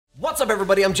What's up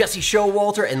everybody, I'm Jesse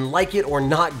Showalter, and like it or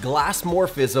not,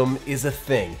 Glassmorphism is a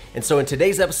thing. And so in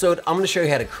today's episode, I'm gonna show you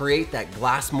how to create that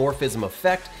Glassmorphism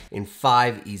effect in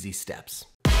 5 easy steps.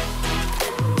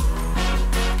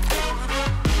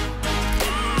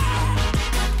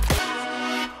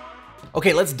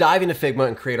 Okay, let's dive into Figma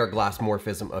and create our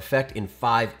Glassmorphism effect in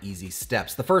 5 easy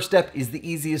steps. The first step is the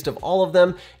easiest of all of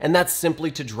them, and that's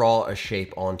simply to draw a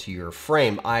shape onto your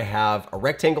frame. I have a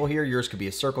rectangle here, yours could be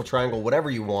a circle, triangle, whatever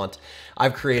you want.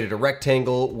 I've created a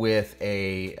rectangle with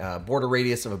a border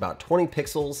radius of about 20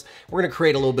 pixels. We're gonna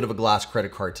create a little bit of a glass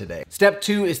credit card today. Step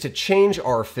 2 is to change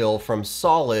our fill from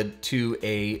solid to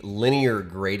a linear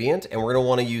gradient, and we're gonna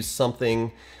wanna use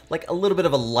something like a little bit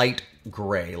of a light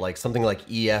gray, like something like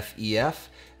EF,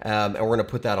 and we're gonna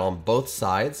put that on both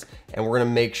sides, and we're gonna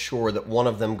make sure that one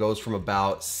of them goes from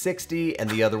about 60 and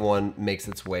the other one makes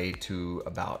its way to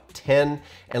about 10.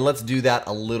 And let's do that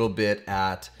a little bit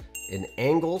at an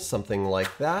angle, something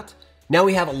like that. Now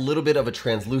we have a little bit of a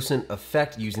translucent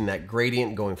effect using that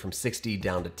gradient going from 60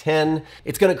 down to 10.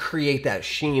 It's gonna create that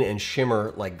sheen and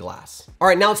shimmer like glass. All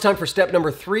right, now it's time for step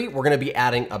number 3. We're gonna be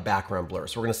adding a background blur.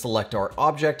 So we're gonna select our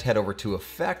object, head over to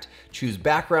Effect, choose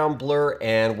Background Blur,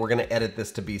 and we're gonna edit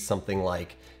this to be something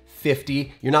like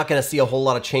 50. You're not gonna see a whole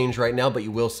lot of change right now, but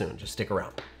you will soon, just stick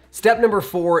around. Step number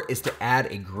 4 is to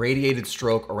add a gradiated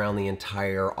stroke around the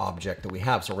entire object that we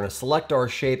have. So we're gonna select our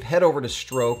shape, head over to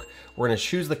Stroke, we're gonna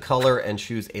choose the color and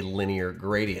choose a linear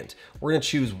gradient. We're gonna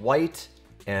choose white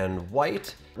and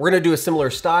white. We're gonna do a similar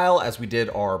style as we did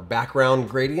our background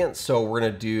gradient. So we're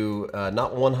gonna do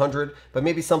not 100, but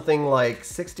maybe something like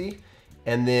 60.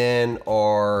 And then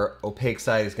our opaque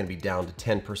side is gonna be down to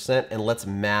 10%. And let's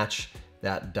match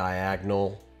that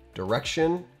diagonal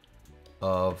direction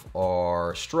of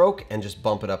our stroke and just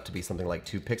bump it up to be something like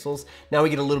 2 pixels. Now we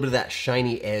get a little bit of that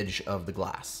shiny edge of the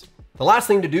glass. The last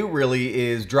thing to do really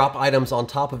is drop items on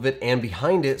top of it and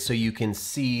behind it so you can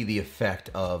see the effect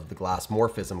of the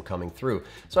Glassmorphism coming through.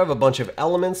 So I have a bunch of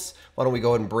elements. Why don't we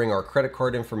go ahead and bring our credit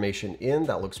card information in?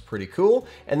 That looks pretty cool.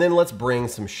 And then let's bring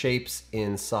some shapes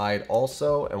inside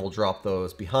also, and we'll drop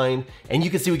those behind. And you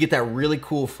can see we get that really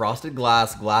cool frosted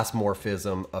glass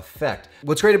Glassmorphism effect.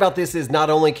 What's great about this is not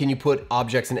only can you put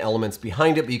objects and elements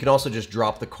behind it, but you can also just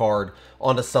drop the card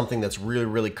onto something that's really,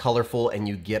 really colorful and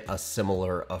you get a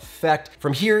similar effect.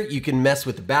 From here, you can mess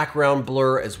with the background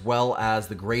blur as well as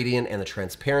the gradient and the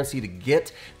transparency to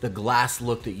get the glass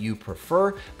look that you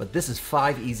prefer, but this is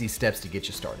 5 easy steps to get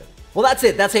you started. Well, that's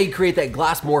it. That's how you create that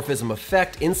Glassmorphism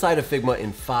effect inside of Figma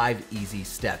in 5 easy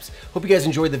steps. Hope you guys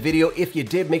enjoyed the video. If you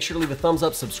did, make sure to leave a thumbs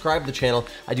up, subscribe to the channel.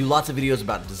 I do lots of videos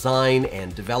about design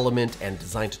and development and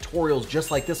design tutorials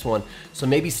just like this one, so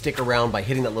maybe stick around by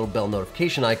hitting that little bell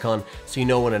notification icon so you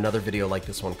know when another video like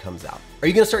this one comes out. Are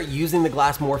you gonna start using the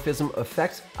Glassmorphism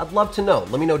effect? I'd love to know.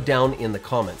 Let me know down in the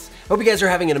comments. I hope you guys are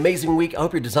having an amazing week. I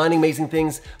hope you're designing amazing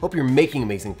things. I hope you're making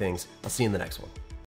amazing things. I'll see you in the next one.